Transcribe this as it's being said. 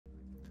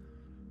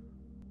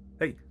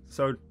Hey,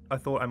 so I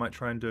thought I might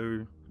try and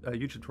do a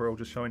YouTube tutorial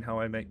just showing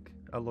how I make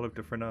a lot of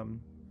different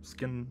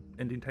skin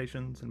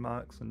indentations and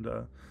marks and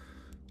how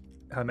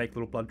I make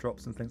little blood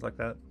drops and things like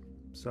that.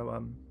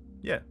 So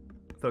yeah,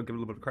 I thought I'd give it a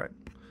little bit of a crack.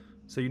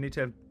 So you need to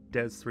have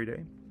DAZ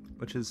 3D,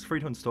 which is free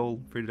to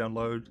install, free to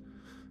download,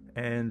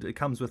 and it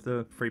comes with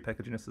the free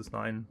package Genesis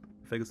 9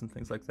 figures and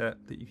things like that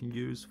that you can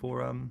use for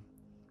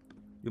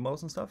your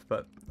models and stuff.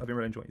 But I've been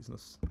really enjoying using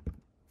this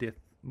death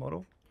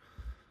model.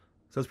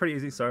 So it's pretty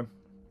easy. So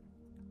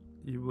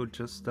you would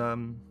just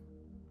load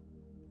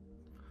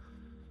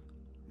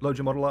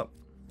your model up.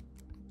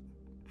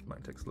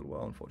 Might take a little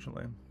while,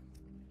 unfortunately.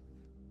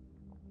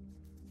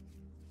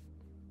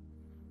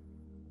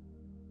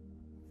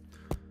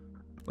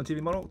 Once you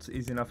have your model, it's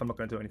easy enough. I'm not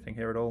going to do anything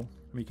here at all.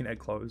 I mean, you can add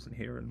clothes in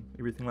here and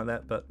everything like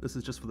that, but this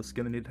is just for the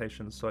skin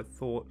indentations. So I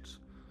thought,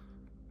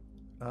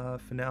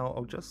 for now,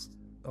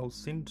 I'll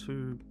send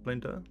to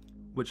Blender,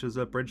 which is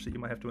a bridge that you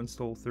might have to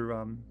install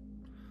through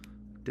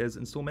DAZ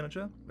Install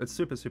Manager. It's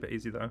super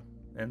easy though,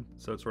 and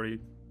so it's already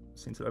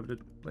sent it over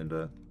to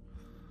Blender.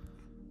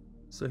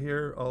 So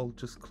here I'll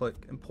just click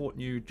Import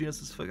New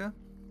Genesis Figure,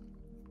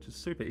 which is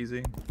super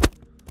easy.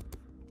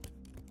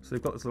 So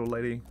you've got this little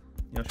lady,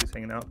 she's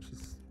hanging out.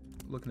 She's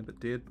looking a bit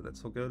dead, but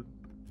that's all good.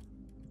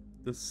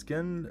 The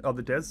skin,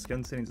 the DAZ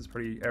skin settings is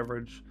pretty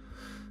average,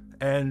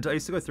 and I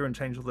used to go through and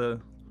change all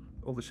the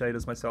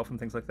shaders myself and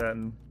things like that,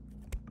 and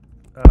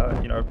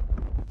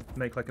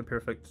make like a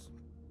perfect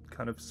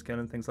kind of skin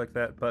and things like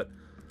that. But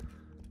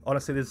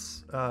honestly,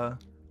 there's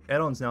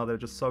add-ons now that are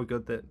just so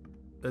good that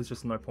there's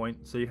just no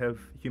point. So you have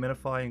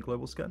Humanify and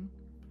Global Skin.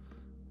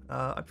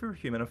 I prefer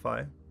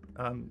Humanify,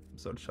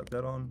 so I'll chuck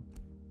that on.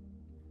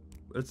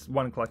 It's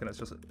one click and it's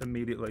just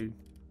immediately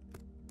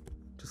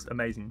just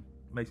amazing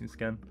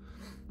skin.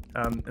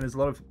 And there's a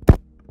lot of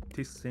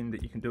testing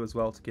that you can do as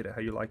well to get it how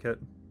you like it.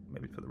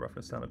 Maybe put the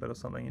roughness down a bit or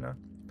something,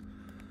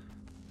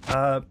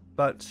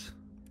 But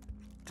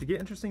to get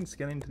interesting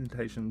skin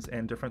indentations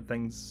and different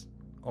things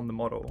on the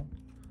model,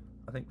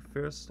 I think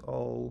first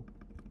I'll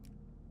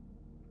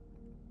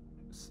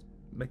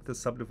make the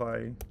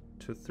subdivide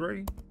to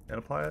 3 and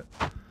apply it.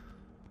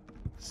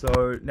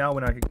 So now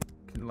when I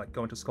can like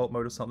go into sculpt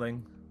mode or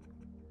something,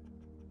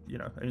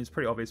 and it's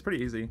pretty obvious,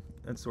 pretty easy.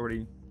 It's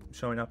already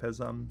showing up as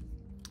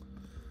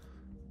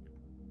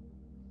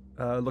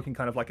looking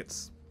kind of like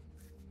it's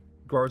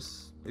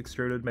gross,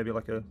 extruded, maybe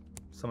like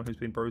someone who's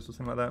been bruised or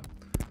something like that.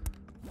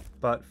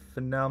 But for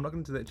now, I'm not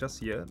going to do that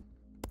just yet.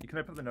 You can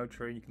open up the node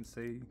tree and you can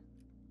see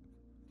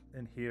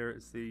in here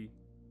is the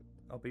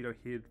albedo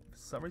head. For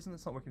some reason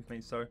it's not working for me,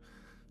 so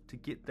to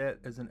get that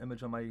as an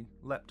image on my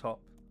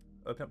laptop,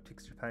 open up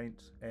Texture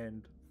Paint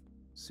and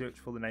search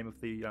for the name of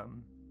the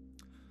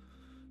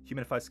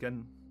Humanify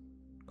skin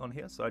on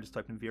here. So I just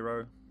type in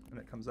Vero and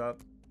it comes up.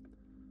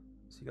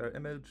 So you go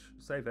Image,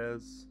 Save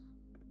As,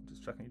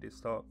 just check on your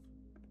desktop.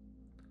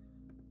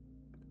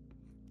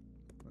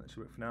 That should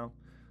work for now.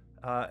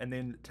 And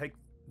then take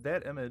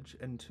that image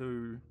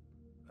into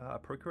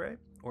Procreate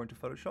or into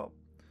Photoshop,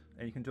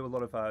 and you can do a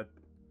lot of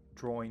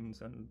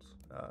drawings and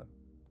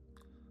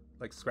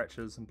like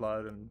scratches and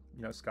blood and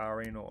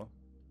scarring, or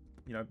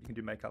you can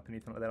do makeup,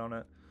 anything like that on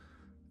it.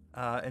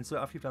 And so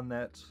after you've done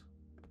that,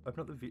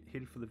 open up the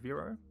head for the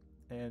Vero,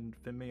 and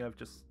for me I've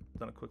just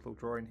done a quick little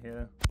drawing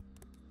here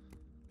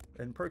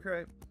in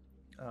Procreate.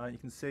 You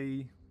can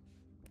see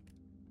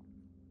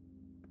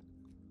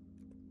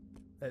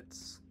it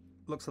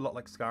looks a lot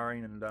like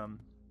scarring and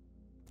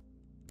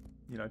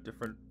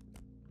different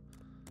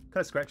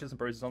kind of scratches and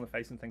bruises on the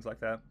face and things like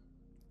that.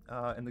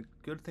 And the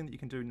good thing that you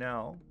can do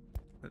now,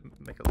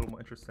 make it a little more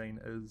interesting,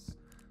 is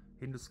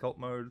head into sculpt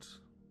mode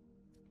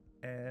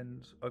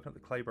and open up the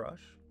clay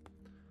brush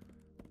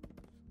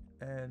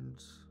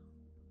and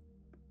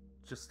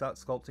just start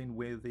sculpting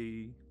where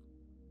the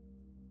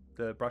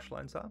brush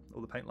lines are,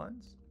 or the paint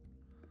lines.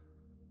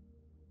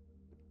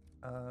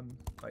 Oh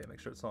yeah, make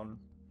sure it's on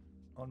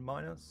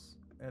minus,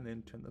 and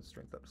then turn the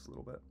strength up just a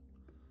little bit.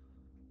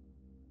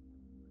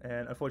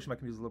 And unfortunately my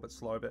computer's a little bit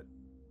slow, but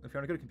if you're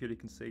on a good computer you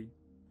can see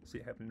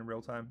it happening in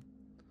real time.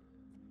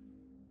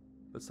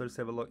 But so just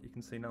have a look, you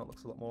can see now it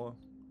looks a lot more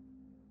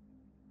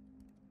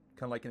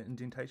kind of like an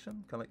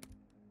indentation, kind of like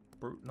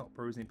not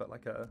bruising, but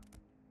like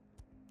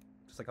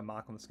just like a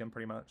mark on the skin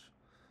pretty much.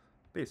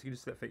 But yeah, so you can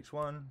just do that for each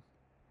one.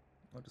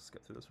 I'll just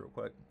skip through this real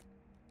quick.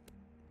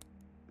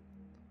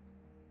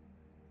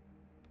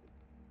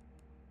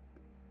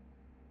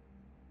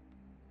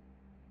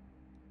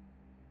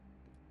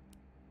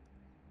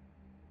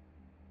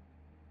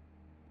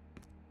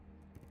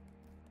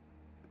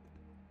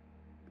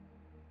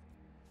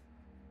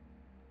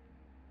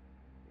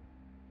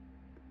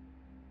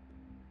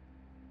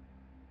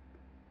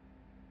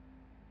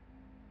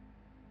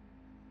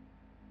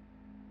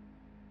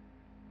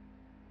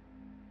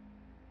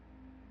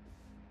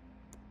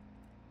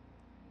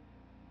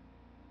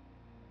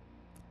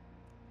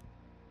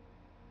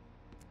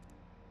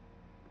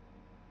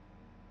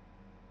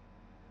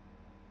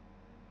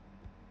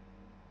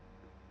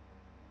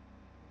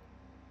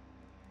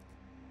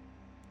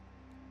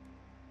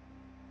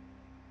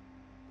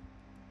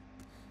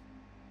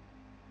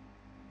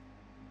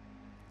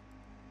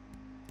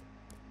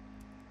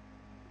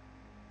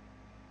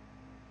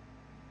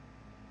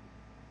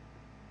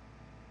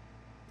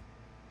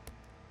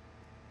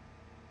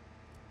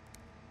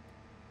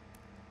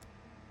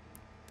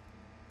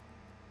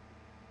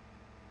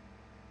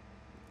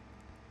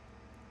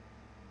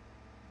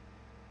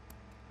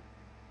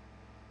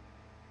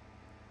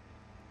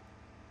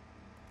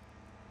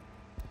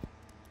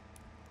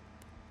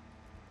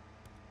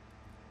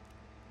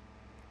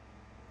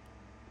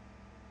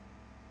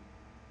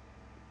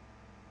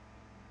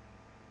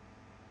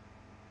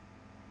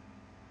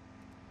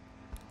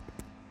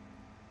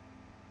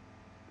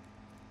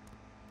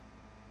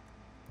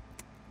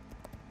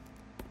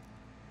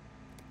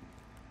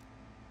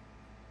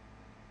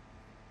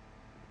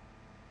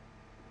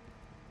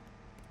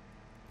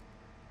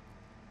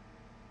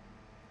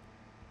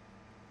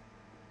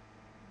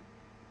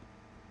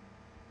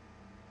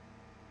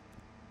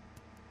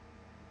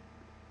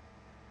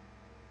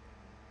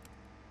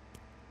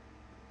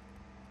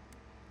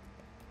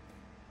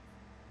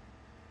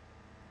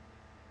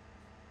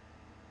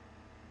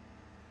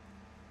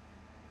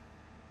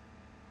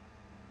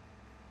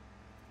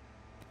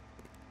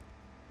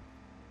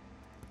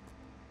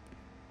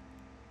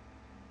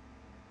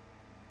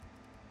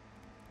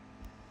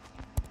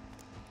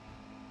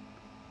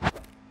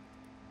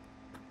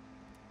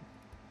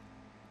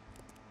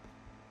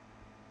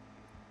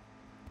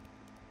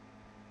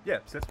 yeah,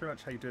 so that's pretty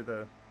much how you do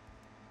the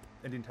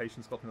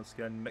indentation sculpting of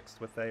skin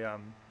mixed with a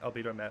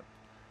albedo map.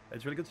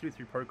 It's really good to do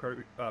through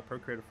Procreate or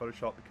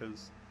Photoshop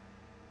because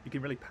you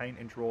can really paint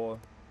and draw,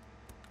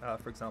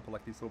 for example,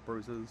 like these little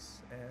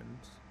bruises, and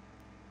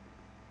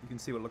you can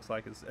see what it looks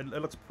like. It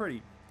looks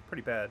pretty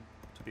bad,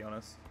 to be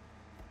honest.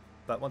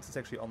 But once it's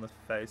actually on the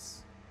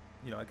face,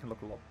 you know, it can look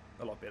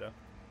a lot better.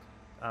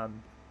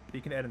 But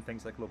you can add in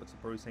things like little bits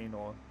of bruising,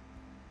 or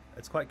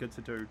it's quite good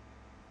to do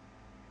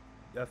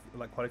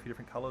like quite a few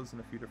different colors and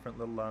a few different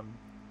little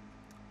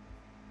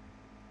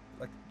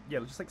like, yeah,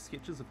 just like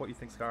sketches of what you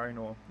think scarring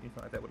or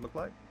anything like that would look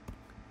like.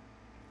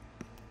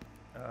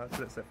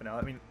 So that's it for now.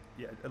 I mean,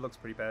 yeah, it looks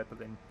pretty bad, but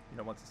then, you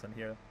know, once it's in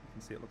here, you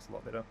can see it looks a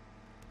lot better.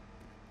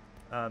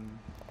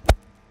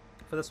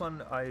 For this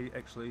one, I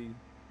actually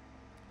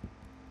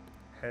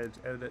had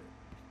added it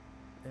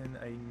in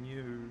a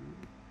new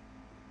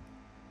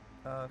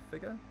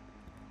figure.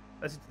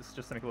 It's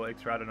just something a little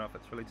extra. I don't know if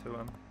it's really too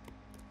up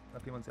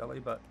anyone's alley,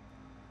 but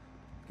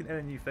you can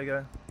add a new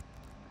figure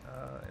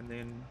and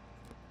then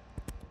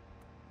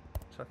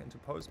chuck it into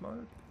pose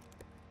mode.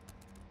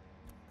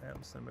 And I'm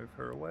just gonna move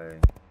her away.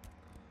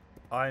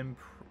 I'm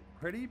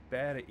pretty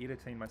bad at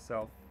editing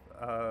myself,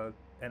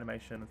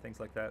 animation and things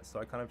like that, so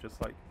I kind of just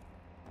like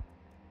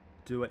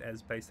do it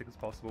as basic as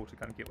possible to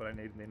kind of get what I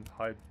need and then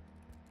hide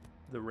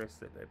the rest.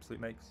 That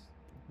absolutely makes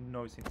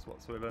no sense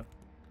whatsoever.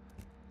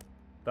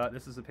 But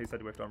this is a piece I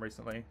worked on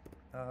recently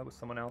with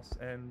someone else,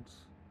 and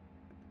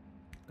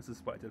this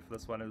is what I did for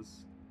this one.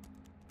 Is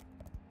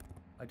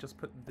I just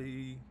put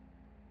the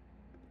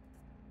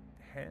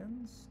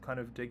hands kind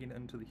of digging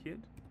into the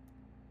head.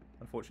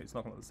 Unfortunately, it's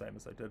not going to look the same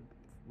as I did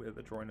where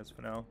the drawing is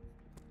for now.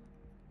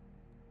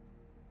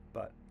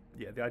 But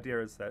yeah, the idea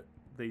is that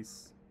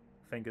these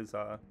fingers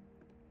are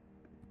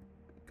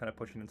kind of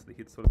pushing into the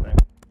head sort of thing.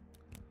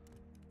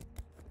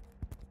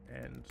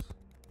 And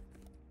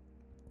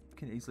you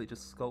can easily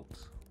just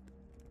sculpt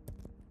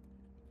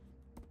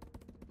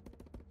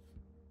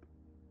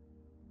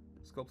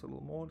a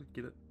little more to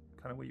get it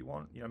kind of where you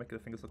want. You know, make the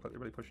fingers look like they're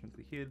really pushing into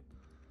the head.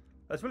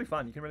 That's really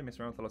fun. You can really mess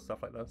around with a lot of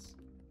stuff like this.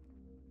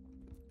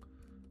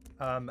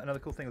 Another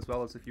cool thing as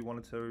well is if you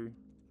wanted to...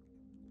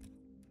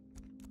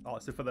 Oh,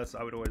 so for this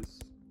I would always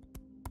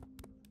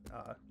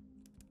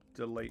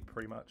delete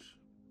pretty much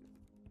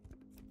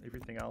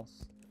everything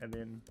else, and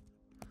then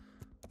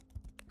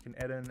you can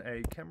add in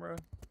a camera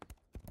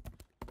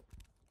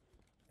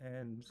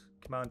and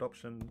Command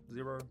Option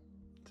 0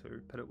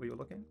 to put it where you're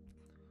looking.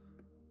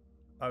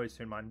 I always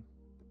turn mine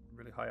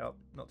really high up,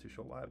 not too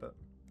sure why, but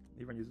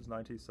everyone uses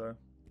 90, so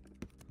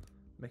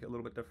make it a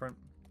little bit different.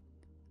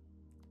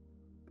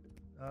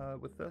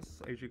 With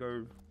this, I usually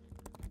go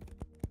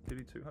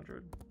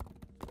 3200,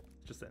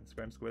 just that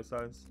Instagram square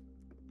size.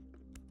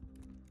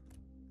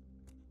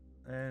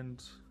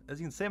 And as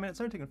you can see, I mean, it's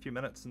only taken a few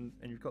minutes and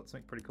you've got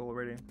something pretty cool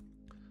already.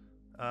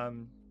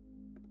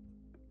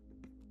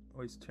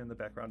 Always turn the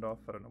background off,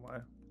 I don't know why.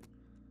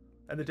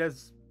 And the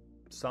jazz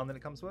sound that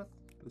it comes with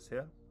is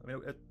here. I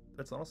mean,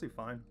 it's honestly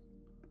fine.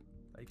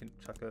 You can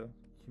chuck a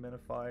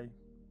humanify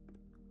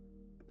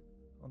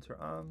onto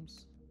her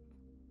arms.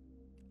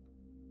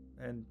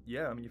 And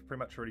yeah, I mean, you've pretty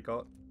much already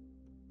got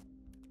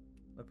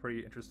a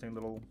pretty interesting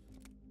little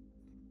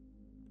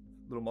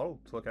model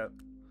to look at.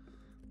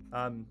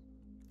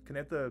 Can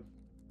add the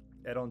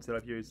add-ons that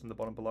I've used in the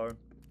bottom below.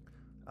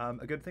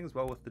 A good thing as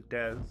well with the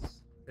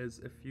Daz is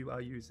if you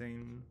are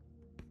using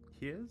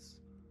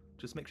hairs,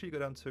 just make sure you go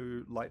down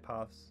to light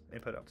paths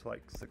and put it up to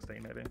like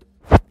 16 maybe.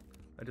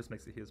 It just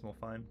makes the hairs more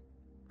fine.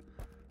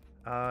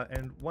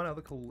 And one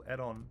other cool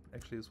add-on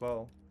actually as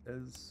well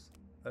is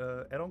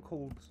an add-on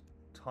called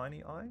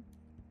Tiny Eye.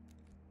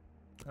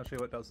 I'll show you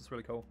what it does. It's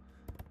really cool.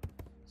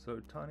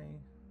 So Tiny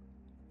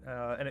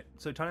Eye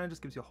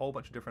just gives you a whole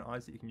bunch of different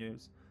eyes that you can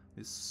use.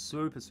 There's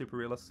super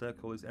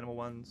realistic, all these animal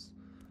ones,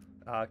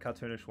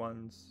 cartoonish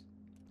ones.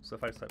 So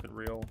if I just type in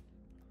real,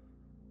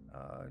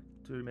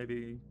 do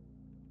maybe,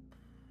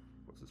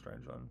 what's the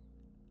strange one?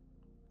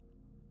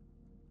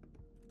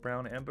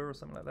 Brown amber or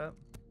something like that.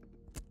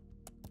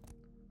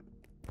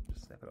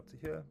 Just snap it up to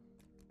here.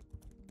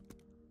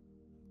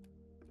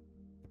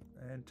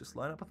 And just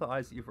line up with the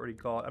eyes that you've already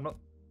got.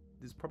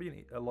 There's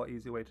probably a lot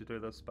easier way to do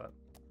this, but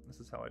this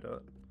is how I do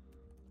it.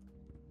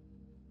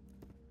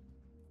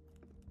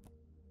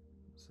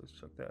 So let's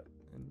chuck that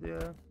in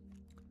there.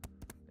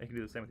 You can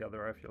do the same with the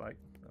other eye if you like.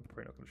 I'm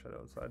probably not going to show the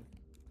other side.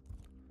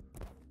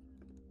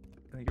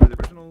 And then go to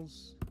the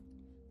originals.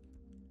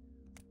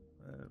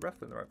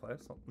 Roughly in the right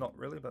place. Not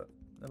really, but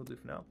that'll do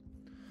for now.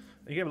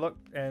 And you give it a look,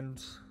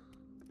 and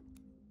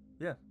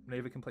yeah, now you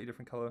have a completely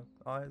different color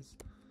eyes.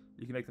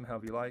 You can make them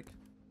however you like.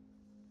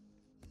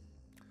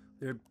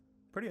 They're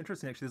pretty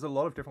interesting actually. There's a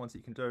lot of different ones that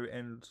you can do,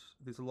 and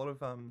there's a lot of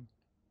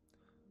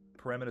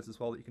parameters as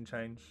well that you can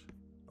change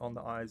on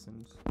the eyes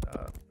and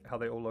how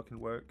they all look and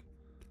work.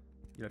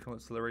 You know, if you want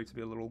the ciliary to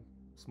be a little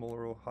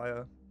smaller or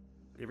higher,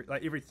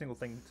 every single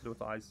thing to do with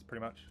the eyes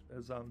pretty much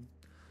is on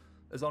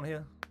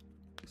here,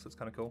 so it's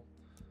kind of cool.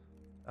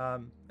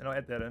 And I'll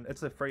add that in.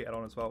 It's a free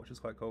add-on as well, which is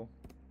quite cool.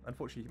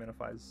 Unfortunately,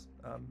 Humanify's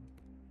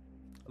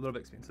a little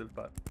bit expensive,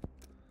 but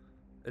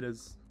it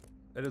is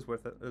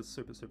worth it. It's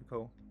super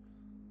cool,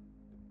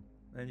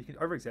 and you can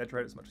over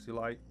exaggerate as much as you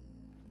like,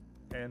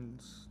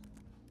 and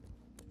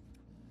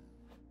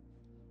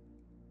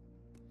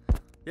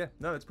yeah,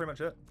 no, that's pretty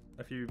much it.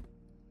 If you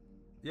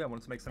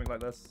wanted to make something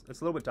like this,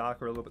 it's a little bit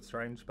darker, a little bit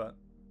strange, but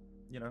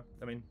you know,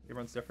 I mean,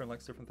 everyone's different,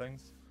 likes different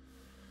things.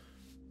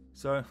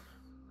 So,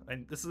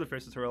 and this is the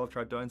first tutorial I've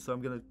tried doing, so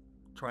I'm gonna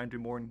try and do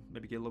more and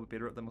maybe get a little bit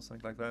better at them or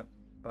something like that.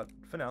 But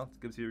for now, it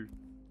gives you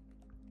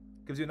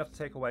enough to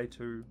take away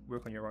to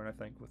work on your own, I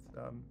think, with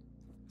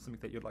something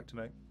that you'd like to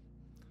make.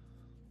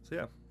 So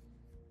yeah,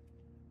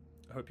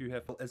 I hope you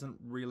have. It isn't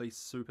really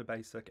super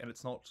basic, and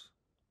it's not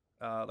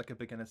like a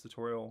beginner's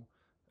tutorial.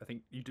 I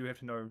think you do have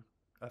to know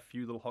a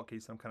few little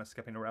hotkeys I'm kind of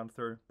skipping around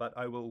through, but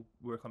I will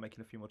work on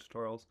making a few more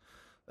tutorials.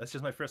 It's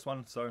just my first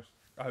one, so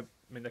I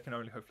mean, they can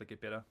only hopefully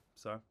get better.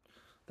 So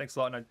thanks a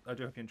lot, and I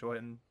do hope you enjoy it,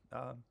 and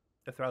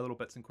if there are little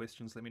bits and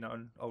questions, let me know,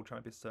 and I'll try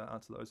my best to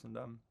answer those, and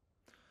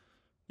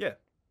yeah,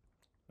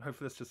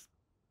 hopefully this just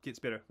gets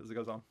better as it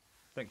goes on.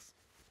 Thanks.